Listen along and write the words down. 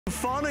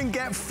Fun and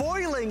get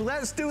foiling.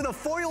 Let's do the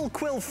foil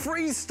quill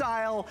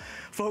freestyle.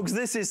 Folks,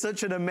 this is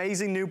such an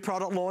amazing new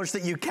product launch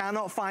that you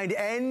cannot find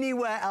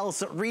anywhere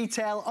else at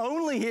retail,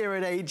 only here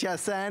at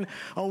HSN.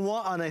 And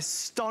what an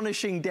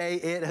astonishing day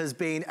it has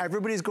been.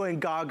 Everybody's going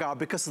gaga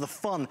because of the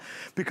fun,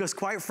 because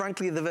quite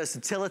frankly, the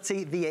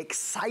versatility, the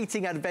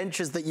exciting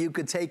adventures that you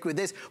could take with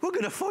this. We're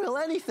gonna foil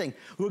anything.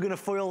 We're gonna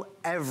foil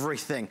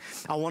everything.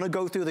 I wanna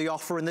go through the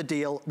offer and the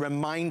deal,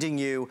 reminding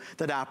you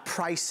that our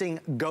pricing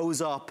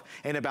goes up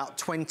in about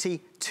 22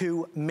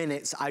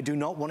 minutes. I do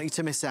not want you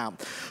to miss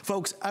out.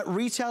 Folks, at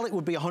retail, it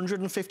would be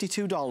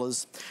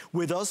 $152.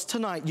 With us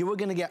tonight, you are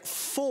gonna get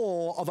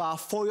 4 of our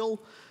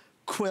foil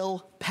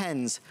quill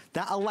pens.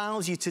 That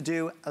allows you to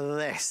do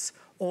this.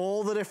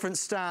 All the different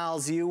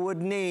styles you would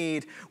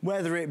need,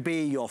 whether it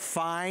be your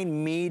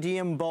fine,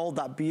 medium, bold,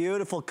 that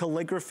beautiful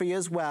calligraphy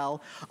as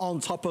well. On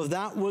top of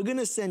that, we're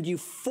gonna send you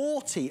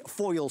 40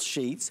 foil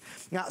sheets.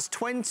 That's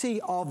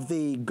 20 of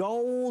the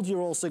gold. You're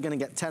also gonna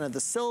get 10 of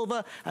the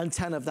silver and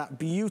 10 of that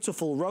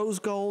beautiful rose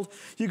gold.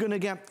 You're gonna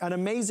get an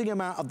amazing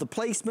amount of the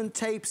placement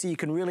tape so you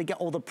can really get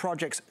all the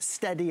projects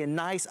steady and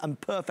nice and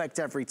perfect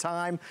every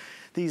time.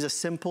 These are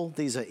simple,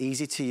 these are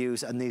easy to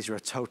use, and these are a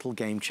total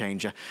game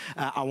changer.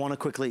 I wanna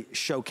quickly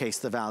showcase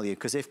the value,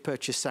 because if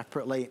purchased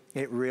separately,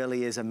 it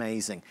really is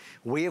amazing.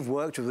 We have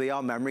worked with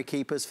our memory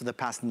keepers for the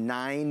past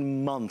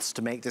 9 months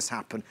to make this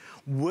happen.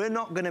 We're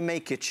not gonna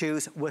make you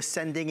choose, we're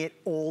sending it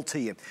all to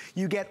you.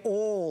 You get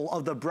all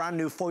of the brand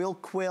new foil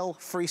quill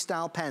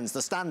freestyle pens,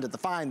 the standard, the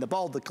fine, the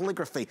bold, the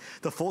calligraphy,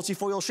 the 40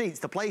 foil sheets,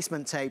 the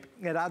placement tape.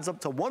 It adds up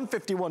to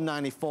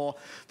 $151.94.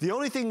 The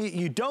only thing that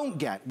you don't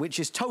get, which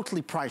is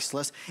totally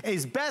priceless,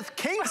 is Beth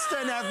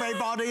Kingston,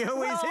 everybody,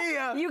 who is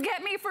here. You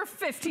get me for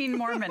 15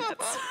 more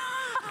minutes.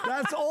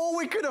 That's all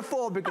we could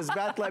afford, because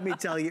Beth, let me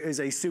tell you, is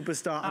a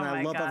superstar, and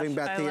I love having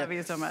Beth here. I love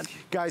you so much.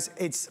 Guys,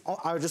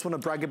 I just want to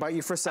brag about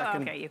you for a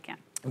second. Oh, okay, you can.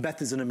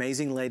 Beth is an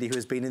amazing lady who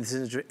has been in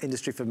this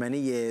industry for many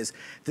years.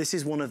 This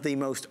is one of the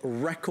most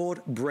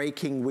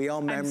record-breaking We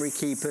Are Memory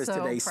Keepers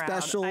Today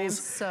specials. I'm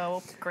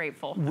so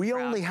grateful. We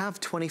only have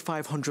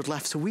 2,500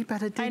 left, so we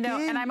better dig in. I know,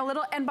 and I'm a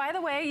little, and by the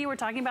way, you were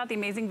talking about the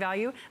amazing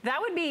value. That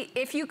would be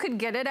if you could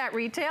get it at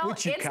retail.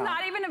 It's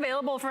not even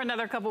available for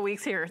another couple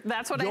weeks here.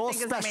 That's what I think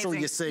is amazing. You're special,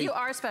 you see. You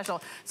are special.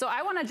 So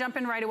I want to jump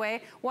in right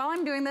away. While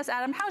I'm doing this,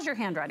 Adam, how's your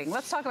handwriting?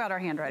 Let's talk about our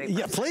handwriting.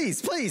 Yeah,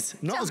 please, please.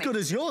 Not as good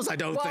as yours, I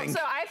don't think.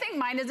 So I think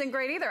mine isn't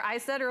great either. I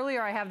said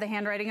earlier I have the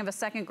handwriting of a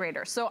second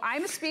grader. So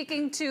I'm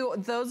speaking to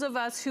those of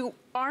us who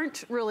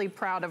aren't really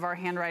proud of our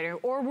handwriting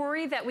or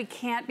worry that we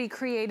can't be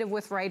creative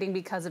with writing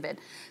because of it.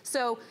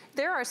 So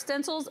there are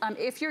stencils.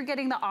 If you're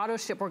getting the auto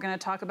ship, we're gonna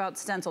talk about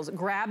stencils.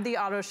 Grab the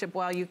auto ship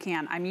while you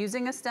can. I'm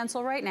using a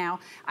stencil right now.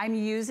 I'm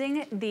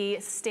using the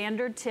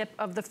standard tip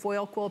of the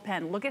foil quill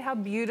pen. Look at how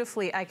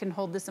beautifully I can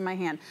hold this in my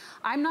hand.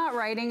 I'm not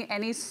writing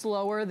any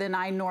slower than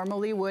I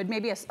normally would,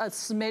 maybe a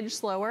smidge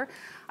slower.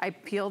 I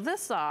peel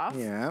this off.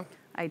 Yeah.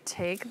 I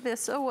take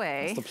this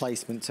away. That's the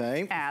placement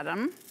tape.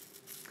 Adam.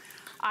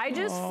 I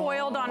just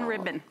foiled on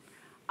ribbon.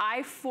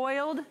 I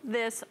foiled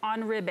this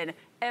on ribbon.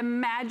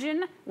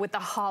 Imagine, with the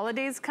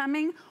holidays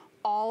coming,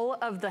 all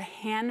of the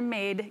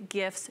handmade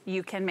gifts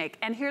you can make.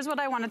 And here's what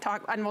I want to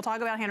talk, and we'll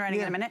talk about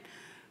handwriting in a minute.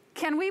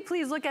 Can we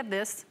please look at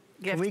this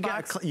gift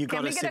box? You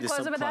gotta see this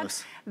up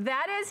close.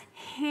 That is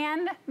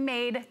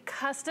handmade,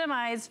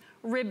 customized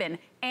ribbon.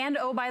 And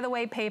oh, by the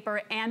way,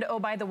 paper, and oh,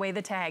 by the way,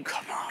 the tag.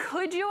 Come on.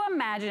 Could you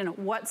imagine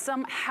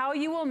how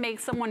you will make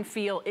someone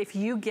feel if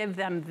you give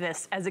them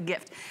this as a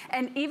gift?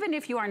 And even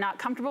if you are not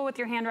comfortable with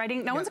your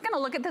handwriting, no one's gonna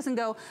look at this and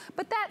go,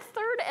 but that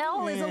third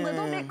L is a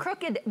little bit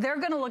crooked. They're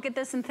gonna look at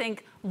this and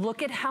think,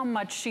 look at how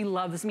much she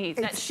loves me,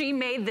 that she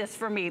made this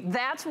for me.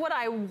 That's what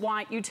I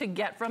want you to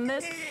get from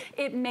this.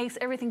 It makes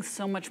everything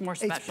so much more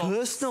special. It's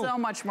personal. So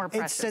much more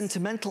precious. It's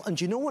sentimental. And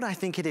do you know what I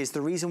think it is?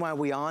 The reason why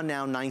we are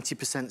now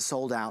 90%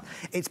 sold out,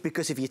 it's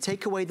because if you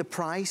take away the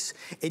price,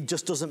 it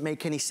just doesn't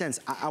make any sense.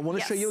 I want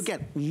to show you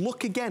again.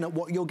 Look again at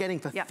what you're getting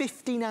for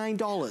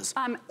 $59.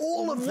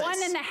 All of this.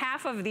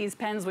 1.5 of these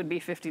pens would be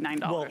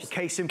 $59. Well,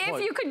 case in point.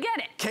 If you could get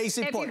it. Case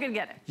in point. If you could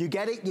get it. You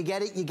get it, you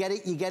get it, you get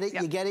it, you get it,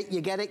 you get it,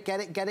 you get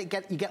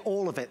it, you get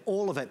all of it,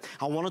 all of it.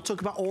 I want to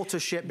talk about auto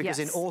ship, because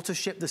in auto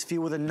ship there's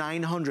fewer than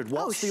 900.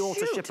 What's the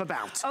auto ship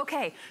about?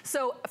 Okay,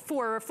 so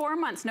for 4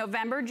 months,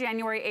 November,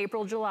 January,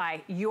 April,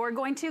 July, you're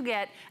going to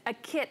get a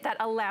kit that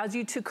allows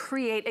you to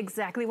create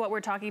exactly what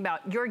we're talking about.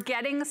 You're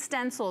getting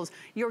stencils,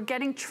 you're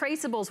getting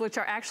traceables, which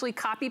are actually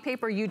copy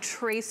paper you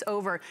trace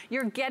over.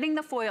 You're getting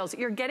the foils,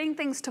 you're getting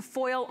things to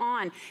foil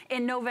on.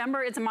 In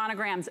November, it's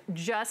monograms,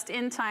 just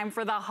in time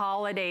for the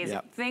holidays.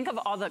 Think of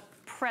all the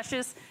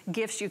precious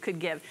gifts you could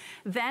give.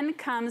 Then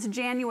comes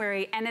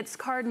January, and it's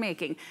card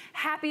making.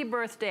 Happy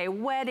birthday,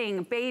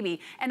 wedding, baby.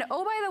 And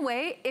oh, by the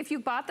way, if you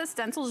bought the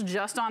stencils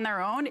just on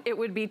their own, it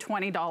would be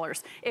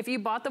 $20. If you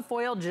bought the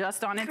foil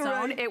just on its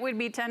own, it would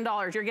be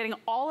 $10. You're getting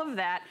all of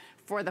that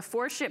for the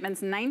 4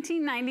 shipments,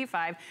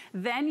 $19.95.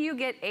 Then you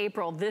get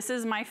April. This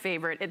is my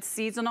favorite. It's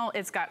seasonal.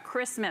 It's got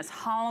Christmas,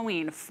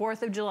 Halloween,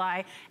 4th of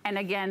July, and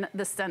again,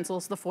 the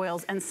stencils, the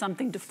foils, and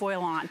something to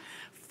foil on.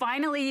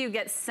 Finally, you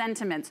get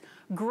sentiments.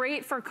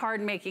 great for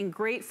card making,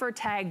 great for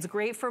tags,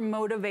 great for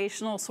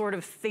motivational sort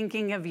of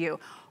thinking of you.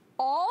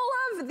 All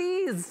of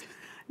these,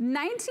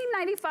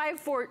 $19.95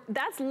 for,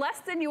 that's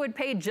less than you would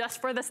pay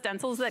just for the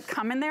stencils that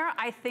come in there.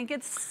 I think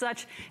it's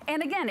such,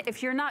 and again,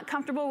 if you're not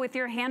comfortable with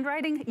your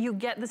handwriting, you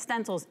get the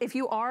stencils. If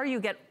you are, you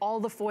get all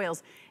the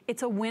foils.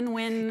 It's a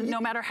win-win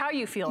no matter how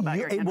you feel about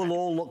your handwriting. It will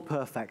all look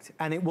perfect,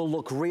 and it will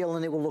look real,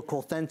 and it will look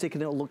authentic,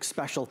 and it will look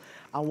special.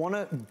 I want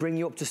to bring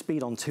you up to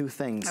speed on two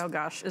things. Oh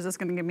gosh, is this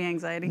going to give me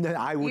anxiety? No,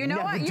 I would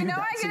never do that to you. You know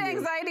I get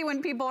anxiety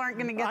when people aren't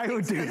going to get I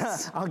would do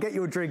that. I'll get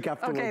you a drink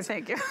afterwards. Okay,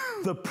 thank you.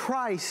 The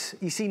price,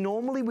 you see,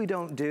 normally we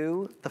don't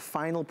do the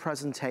final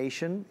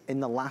presentation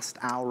in the last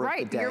hour of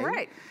the day. You're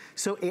right.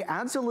 So it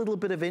adds a little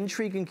bit of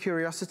intrigue and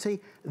curiosity.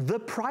 The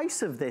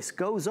price of this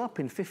goes up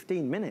in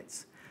 15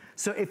 minutes.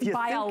 So if you're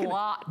by a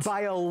lot,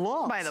 by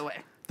the way,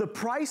 the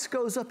price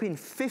goes up in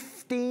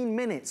 15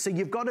 minutes. So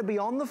you've got to be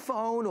on the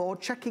phone or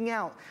checking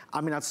out.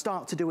 I mean, I'd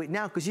start to do it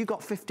now because you've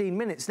got 15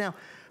 minutes. Now,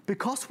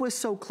 because we're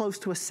so close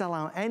to a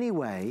sellout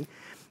anyway,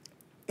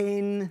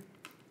 in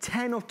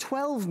 10 or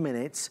 12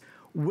 minutes,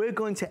 we're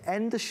going to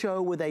end the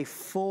show with a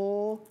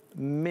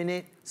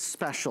 4-minute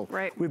special.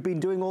 Right. We've been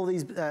doing all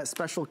these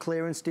special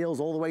clearance deals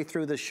all the way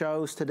through the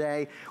shows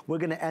today. We're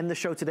going to end the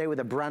show today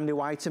with a brand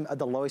new item at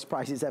the lowest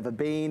price it's ever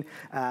been.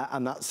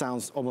 And that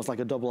sounds almost like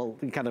a double,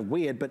 kind of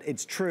weird, but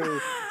it's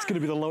true. It's going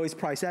to be the lowest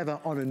price ever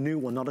on a new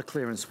one, not a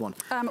clearance one.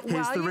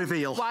 Here's the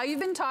reveal. While you've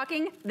been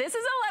talking, this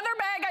is a leather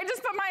bag I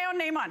just put my own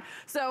name on.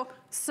 So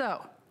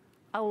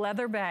a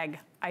leather bag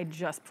I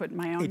just put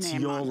my own name on. It's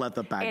your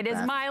leather bag, It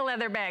Beth. is my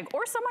leather bag,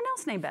 or someone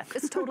else named Beth.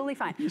 It's totally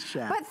fine.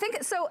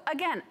 But so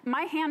again,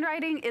 my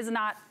handwriting is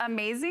not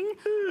amazing,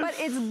 but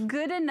it's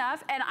good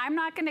enough, and I'm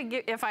not gonna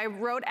give, if I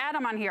wrote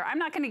Adam on here, I'm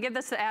not gonna give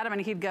this to Adam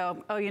and he'd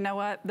go, oh, you know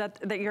what,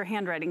 that your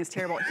handwriting is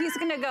terrible. He's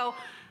gonna go,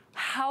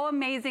 how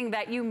amazing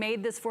that you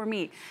made this for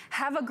me.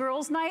 Have a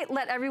girls' night,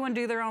 let everyone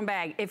do their own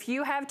bag. If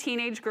you have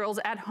teenage girls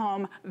at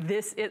home,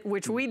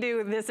 which we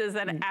do, this is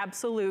an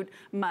absolute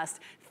must.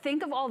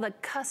 Think of all the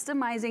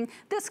customizing.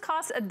 This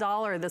costs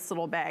 $1, this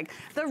little bag.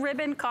 The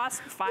ribbon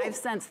costs 5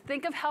 cents.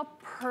 Think of how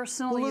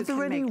personal you can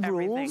make everything. Are there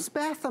any rules,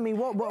 Beth? I mean,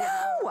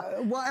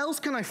 what else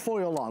can I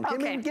foil on?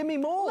 Okay. Give me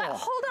more.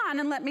 Hold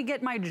on and let me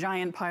get my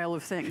giant pile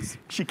of things.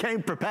 She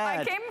came prepared.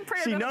 I came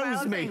prepared. She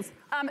knows me.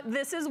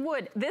 This is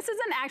wood. This is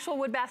an actual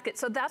wood basket.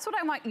 So that's what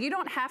I want. You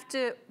don't have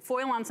to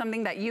foil on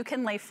something that you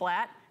can lay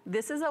flat.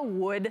 This is a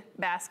wood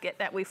basket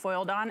that we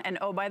foiled on, and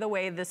oh, by the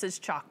way, this is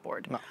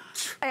chalkboard. No.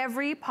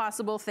 Every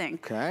possible thing.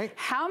 Okay.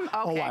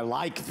 Oh, I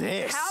like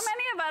this. How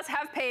many of us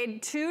have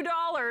paid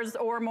 $2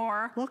 or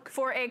more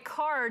for a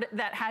card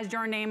that has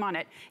your name on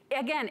it?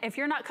 Again, if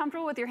you're not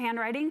comfortable with your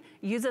handwriting,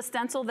 use a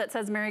stencil that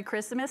says Merry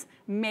Christmas.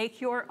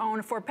 Make your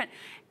own for pen.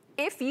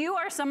 If you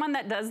are someone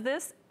that does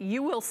this,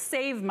 you will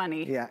save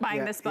money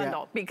buying this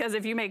bundle, because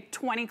if you make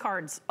 20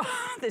 cards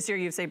this year,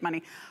 you've saved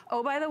money.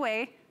 Oh, by the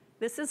way,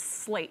 this is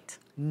slate.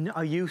 No,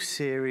 are you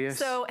serious?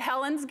 So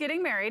Helen's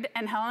getting married,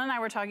 and Helen and I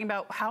were talking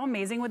about how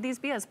amazing would these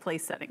be as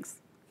place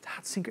settings.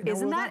 That's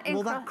incredible.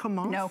 Will that come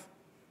off? No.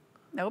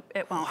 Nope,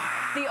 it won't.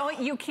 Wow.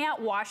 You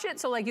can't wash it,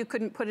 so like you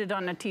couldn't put it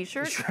on a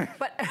t-shirt. Sure.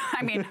 But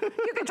I mean,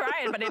 you could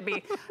try it, but it'd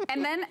be.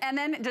 And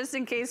then just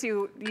in case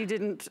you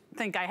didn't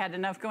think I had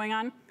enough going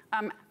on,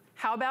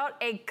 how about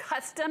a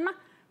custom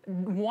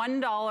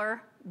 $1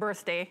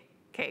 birthday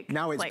cake?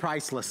 Now it's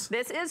priceless.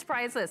 This is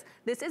priceless.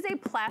 This is a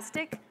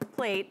plastic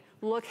plate.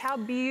 Look how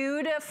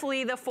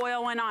beautifully the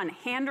foil went on.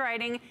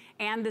 Handwriting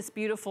and this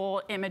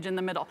beautiful image in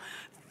the middle.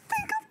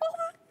 Think of all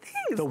the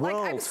things. The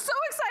world. I'm so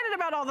excited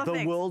about all the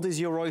things. The world is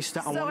your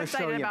oyster. I want to show you. So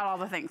excited about all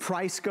the things.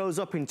 Price goes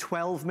up in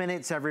 12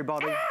 minutes,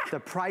 everybody. The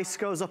price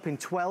goes up in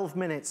 12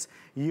 minutes.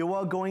 You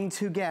are going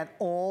to get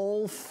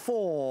all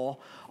 4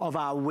 of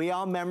our We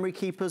Are Memory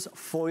Keepers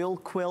foil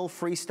quill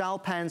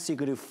freestyle pens. So you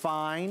can do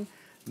fine,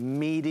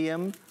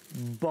 medium,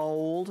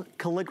 bold,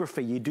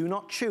 calligraphy. You do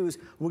not choose.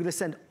 We're going to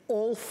send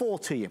all 4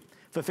 to you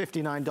for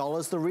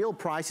 $59. The real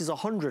price is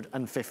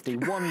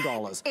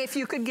 $151. If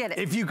you could get it.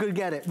 If you could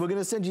get it. We're going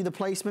to send you the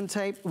placement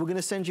tape. We're going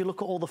to send you,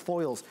 look at all the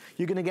foils.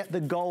 You're going to get the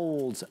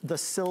golds, the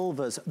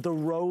silvers, the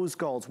rose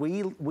golds.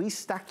 We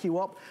stack you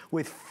up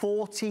with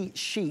 40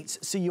 sheets,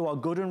 so you are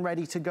good and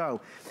ready to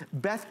go.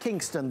 Beth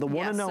Kingston, the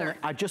one and only.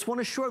 I just want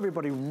to show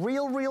everybody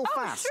real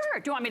fast. Oh, sure.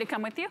 Do you want me to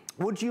come with you?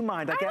 Would you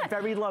mind? I get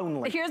very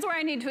lonely. Here's where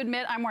I need to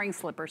admit I'm wearing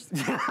slippers.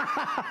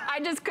 I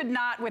just could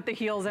not with the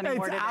heels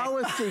anymore today. It's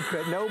our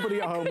secret.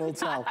 Nobody at home will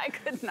tell. I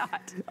could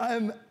not.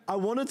 I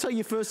want to tell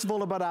you first of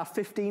all about our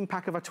 15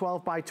 pack of our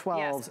 12 by 12s.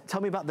 Yes.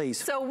 Tell me about these.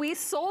 So we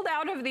sold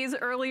out of these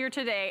earlier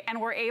today, and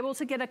we're able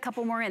to get a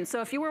couple more in.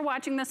 So if you were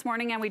watching this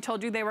morning and we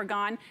told you they were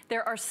gone,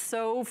 there are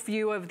so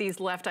few of these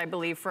left, I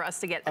believe, for us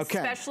to get,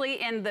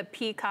 especially in the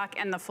peacock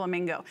and the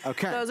flamingo.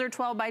 Okay. Those are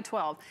 12 by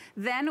 12.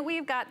 Then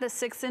we've got the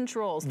 6-inch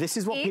rolls. This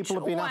is what people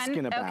have been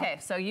asking about. Okay,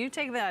 so you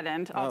take that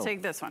end. I'll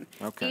take this one.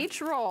 Okay.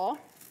 Each roll.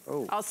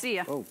 Oh. I'll see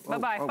you.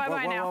 Bye-bye.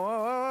 Bye-bye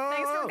now.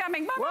 Thanks for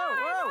coming. Bye-bye.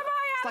 Bye-bye.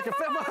 It's like a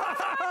film.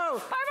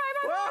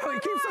 Whoa,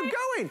 it keeps on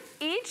going.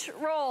 Each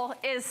roll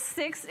is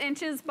 6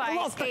 inches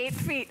by 8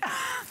 feet.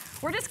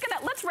 We're just gonna,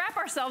 let's wrap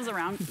ourselves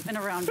around and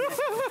around it.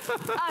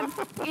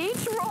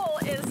 Each roll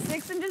is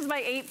 6 inches by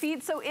 8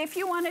 feet, so if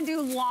you wanna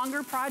do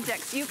longer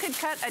projects, you could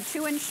cut a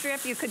 2-inch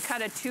strip, you could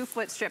cut a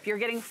 2-foot strip. You're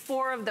getting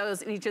 4 of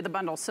those in each of the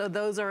bundles, so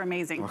those are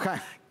amazing. Okay.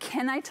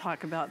 Can I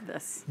talk about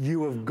this?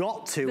 You have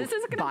got to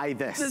buy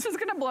this. This is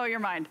gonna blow your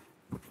mind.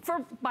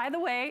 By the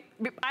way,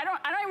 I don't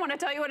even want to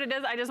tell you what it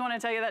is. I just want to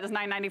tell you that it's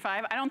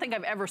 $9.95. I don't think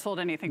I've ever sold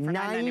anything for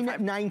 $9.95.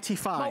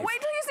 $9.95. But wait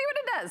till you see what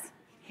it does.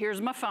 Here's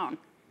my phone.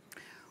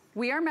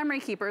 We Are Memory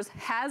Keepers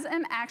has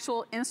an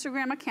actual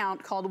Instagram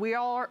account called We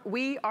Are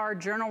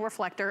Journal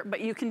Reflector,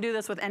 but you can do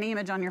this with any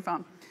image on your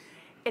phone.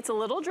 It's a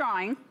little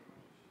drawing.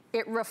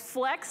 It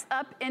reflects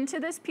up into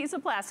this piece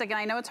of plastic, and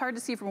I know it's hard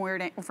to see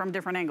from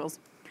different angles,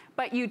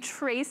 but you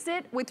trace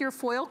it with your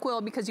foil quill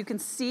because you can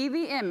see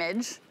the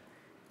image.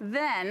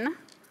 Then,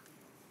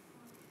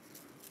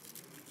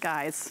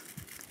 guys.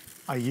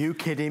 Are you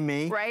kidding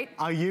me? Right?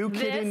 Are you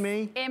kidding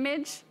me? This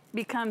image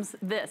becomes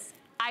this.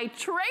 I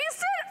traced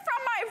it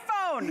from my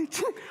phone.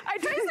 I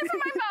traced it from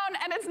my phone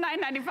and it's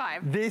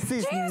 $9.95. This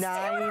is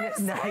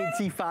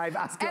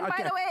 $9.95. And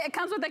by the way, it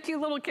comes with a cute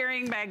little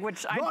carrying bag,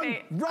 which I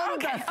pay. Run,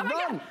 Beth,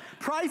 run.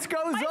 Price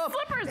goes up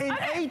in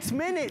 8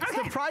 minutes.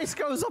 The price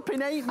goes up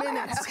in 8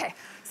 minutes. Okay,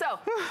 so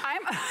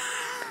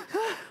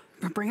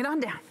bring it on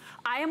down.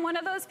 I am one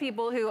of those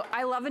people who,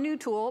 I love a new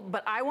tool,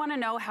 but I wanna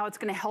know how it's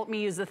gonna help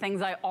me use the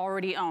things I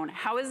already own.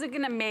 How is it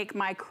gonna make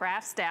my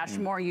craft stash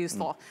more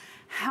useful?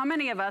 How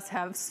many of us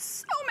have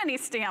so many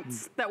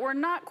stamps that we're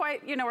not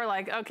quite, you know, we're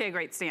like, okay,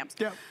 great, stamps.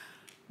 Yep.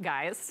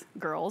 Guys,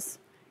 girls,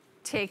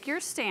 take your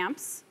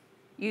stamps,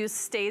 use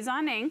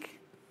StayConnected ink,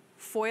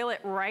 foil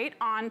it right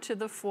onto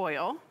the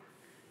foil,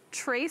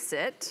 trace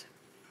it,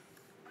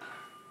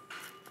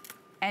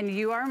 and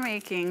you are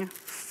making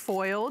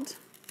foiled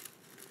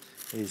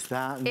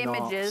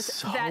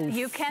images that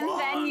you can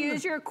then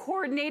use your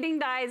coordinating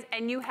dies,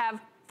 and you have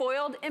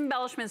foiled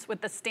embellishments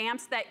with the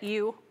stamps that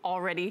you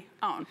already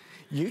own.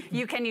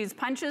 You can use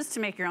punches to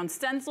make your own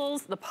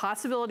stencils. The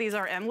possibilities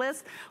are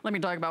endless. Let me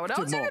talk about what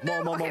else you can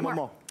do.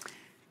 More.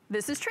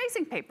 This is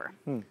tracing paper.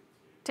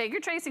 Take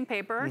your tracing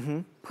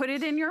paper, put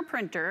it in your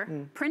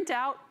printer, print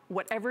out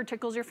whatever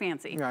tickles your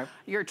fancy. Right.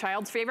 Your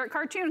child's favorite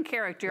cartoon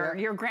character,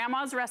 your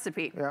grandma's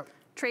recipe. Yep.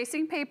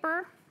 Tracing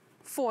paper,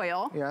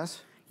 foil.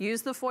 Yes.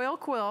 Use the foil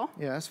quill.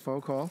 Yes, foil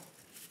quill.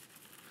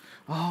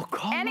 Oh,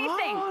 come on.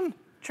 Anything.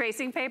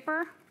 Tracing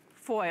paper,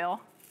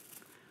 foil,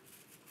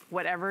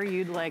 whatever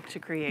you'd like to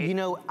create. You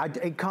know,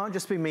 it can't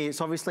just be me.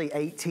 It's obviously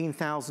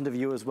 18,000 of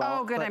you as well.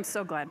 Oh, good. I'm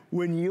so glad.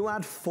 When you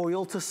add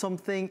foil to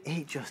something,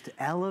 it just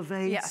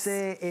elevates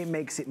it. It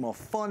makes it more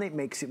fun. It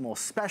makes it more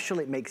special.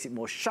 It makes it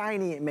more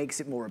shiny. It makes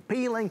it more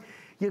appealing.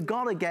 You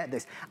gotta get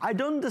this. I'd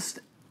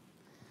understand.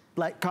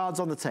 Like, cards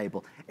on the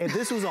table. If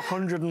this was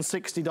 $160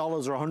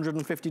 or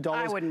 $150,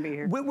 I wouldn't be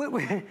here.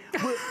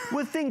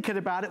 We're thinking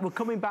about it. We're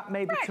coming back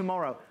maybe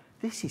tomorrow.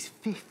 This is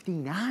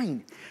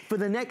 $59. For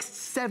the next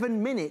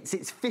 7 minutes,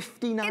 it's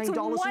 $59 It's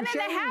and change.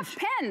 1.5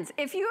 pence.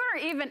 If you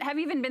have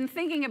even been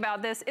thinking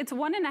about this, it's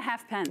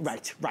 1.5 pence.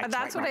 Right.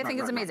 That's what I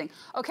think is amazing.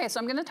 Okay, so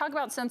I'm gonna talk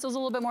about stencils a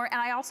little bit more,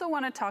 and I also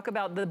wanna talk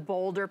about the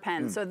bolder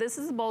pen. So this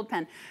is a bold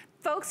pen.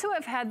 Folks who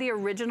have had the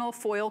original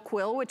foil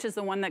quill, which is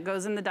the one that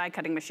goes in the die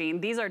cutting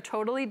machine, these are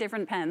totally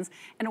different pens.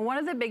 And one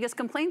of the biggest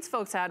complaints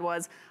folks had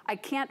was, I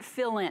can't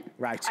fill in.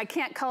 Right. I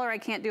can't color, I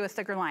can't do a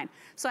thicker line.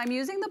 So I'm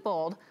using the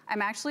bold.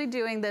 I'm actually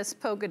doing this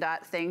polka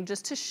dot thing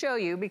just to show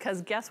you,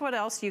 because guess what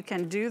else you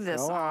can do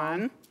this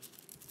on?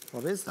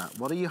 What is that?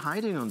 What are you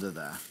hiding under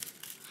there?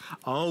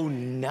 Oh,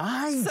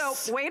 nice. So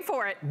wait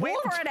for it. Wait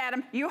for it,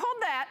 Adam. You hold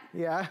that.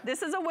 Yeah.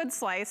 This is a wood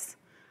slice.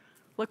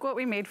 Look what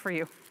we made for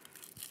you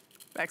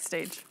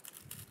backstage.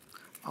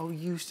 Oh,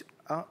 you're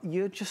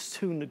just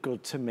too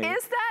good to me.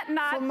 Is that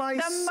not the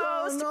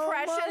most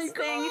precious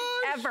thing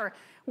ever?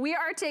 We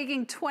are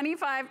taking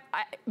 25,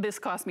 this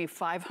cost me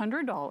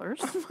 $500. Oh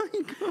my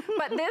God.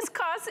 But this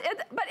costs,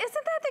 but isn't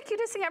that the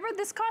cutest thing ever?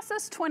 This cost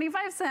us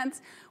 25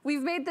 cents.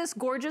 We've made this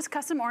gorgeous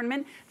custom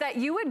ornament that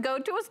you would go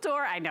to a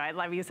store, I know, I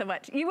love you so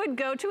much. You would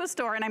go to a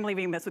store, and I'm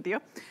leaving this with you,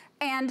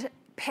 and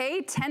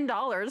pay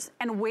 $10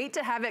 and wait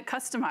to have it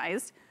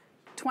customized.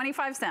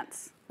 25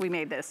 cents, we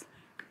made this.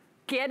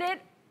 Get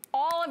it?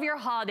 All of your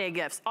holiday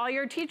gifts, all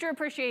your teacher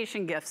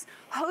appreciation gifts,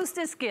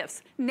 hostess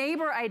gifts,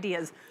 neighbor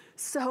ideas.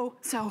 So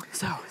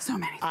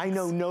many. I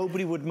know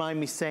nobody would mind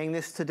me saying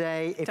this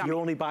today. If you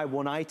only buy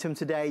one item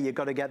today, you've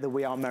got to get the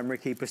We Are Memory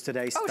Keepers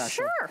Today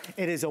special. Oh, sure.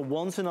 It is a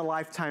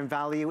once-in-a-lifetime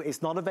value.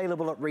 It's not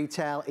available at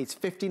retail. It's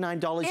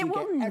 $59. It you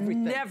will get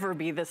everything. Never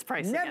be this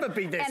price Never again.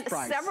 be this and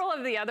price. Several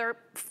of the other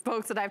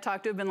folks that I've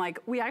talked to have been like,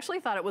 we actually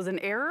thought it was an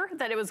error,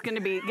 that it was going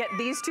to be get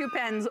these 2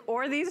 pens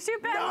or these 2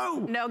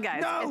 pens. No,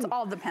 guys. No. It's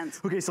all the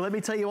pens. Okay, so let me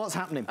tell you what's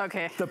happening.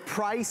 Okay. The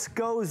price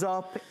goes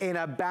up in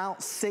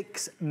about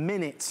 6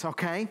 minutes,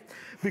 okay?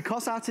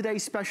 Because our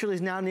today's special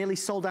is now nearly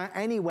sold out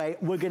anyway,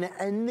 we're gonna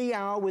end the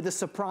hour with a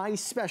surprise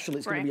special.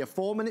 It's gonna be a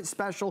 4-minute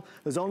special.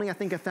 There's only, I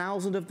think,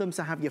 1,000 of them,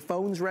 so have your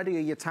phones ready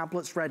or your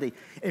tablets ready.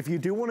 If you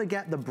do wanna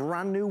get the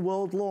brand new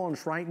world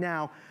launch right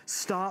now,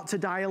 start to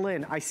dial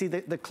in. I see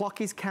that the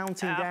clock is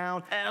counting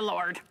down.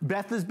 Lord.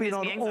 Beth has been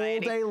on all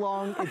day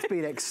long. It's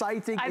been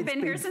exciting. I've been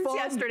here since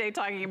yesterday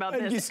talking about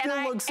this. And you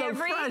still look so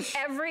fresh.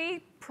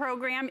 Every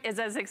program is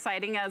as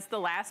exciting as the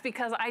last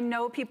because I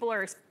know people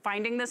are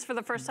finding this for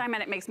the first time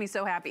and it makes me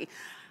so happy.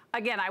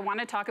 Again, I want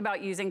to talk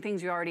about using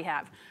things you already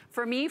have.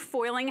 For me,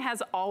 foiling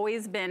has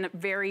always been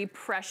very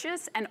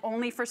precious and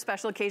only for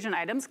special occasion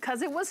items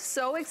because it was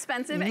so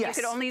expensive and you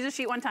could only use a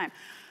sheet one time.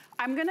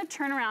 I'm gonna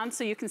turn around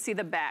so you can see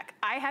the back.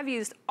 I have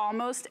used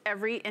almost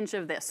every inch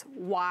of this.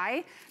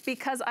 Why?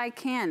 Because I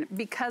can.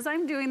 Because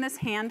I'm doing this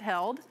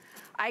handheld,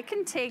 I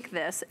can take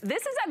this.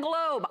 This is a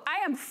globe.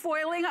 I am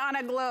foiling on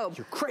a globe.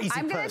 You're a crazy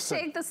person. I'm gonna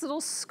take this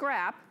little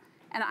scrap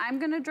and I'm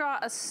gonna draw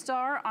a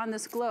star on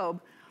this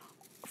globe.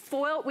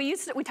 Foil, we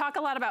talk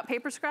a lot about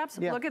paper scraps.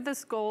 Yeah. Look at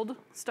this gold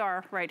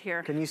star right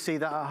here. Can you see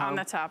that at home? On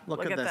the top.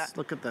 Look at this,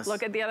 look at this.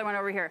 Look at the other one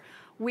over here.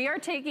 We are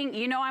taking,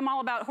 you know I'm all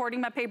about hoarding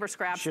my paper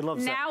scraps. She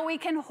loves now we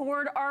can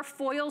hoard our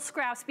foil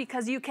scraps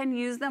because you can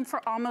use them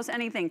for almost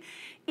anything.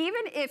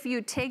 Even if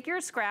you take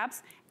your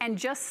scraps and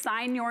just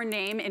sign your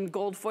name in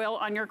gold foil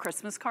on your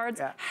Christmas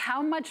cards,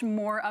 how much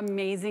more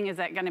amazing is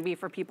that gonna be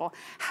for people?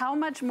 How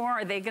much more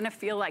are they gonna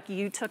feel like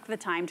you took the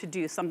time to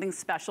do something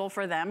special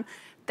for them?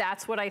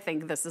 That's what I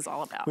think this is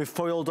all about. We've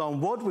foiled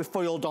on wood, we've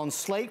foiled on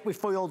slate, we've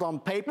foiled on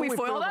paper. We've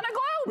foiled on a globe.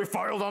 We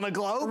foiled on a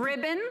globe.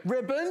 Ribbon.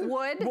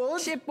 Wood.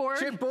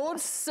 Chipboard.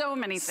 So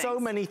many things. So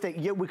many things.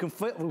 Yeah, we can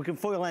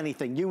foil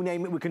anything. You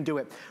name it, we can do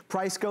it.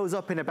 Price goes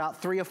up in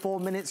about 3 or 4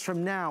 minutes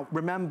from now.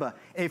 Remember,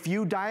 if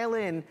you dial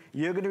in,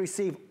 you're gonna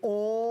receive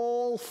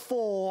all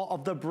 4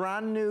 of the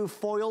brand new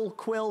foil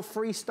Quill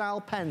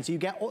Freestyle pens. You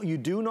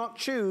do not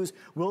choose.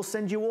 We'll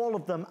send you all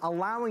of them,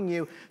 allowing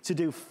you to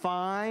do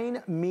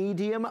fine,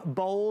 medium,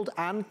 bold,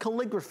 and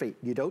calligraphy.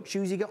 You don't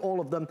choose, you get all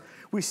of them.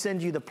 We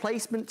send you the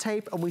placement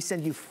tape and we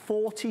send you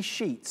 40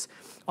 sheets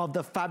of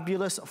the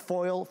fabulous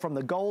foil from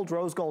the gold,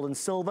 rose gold, and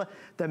silver.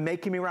 They're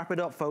making me wrap it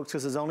up, folks,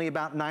 because there's only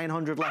about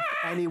 900 left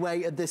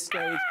anyway at this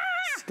stage.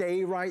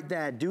 Stay right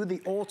there. Do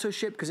the auto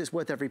ship because it's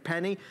worth every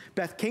penny.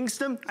 Beth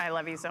Kingston. I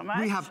love you so much.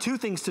 We have 2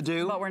 things to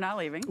do. But we're not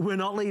leaving. We're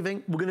not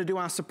leaving. We're going to do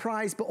our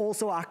surprise, but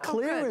also our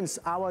clearance,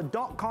 our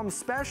 .com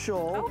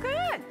special. Oh,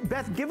 good.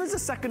 Beth, give us a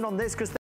second on this because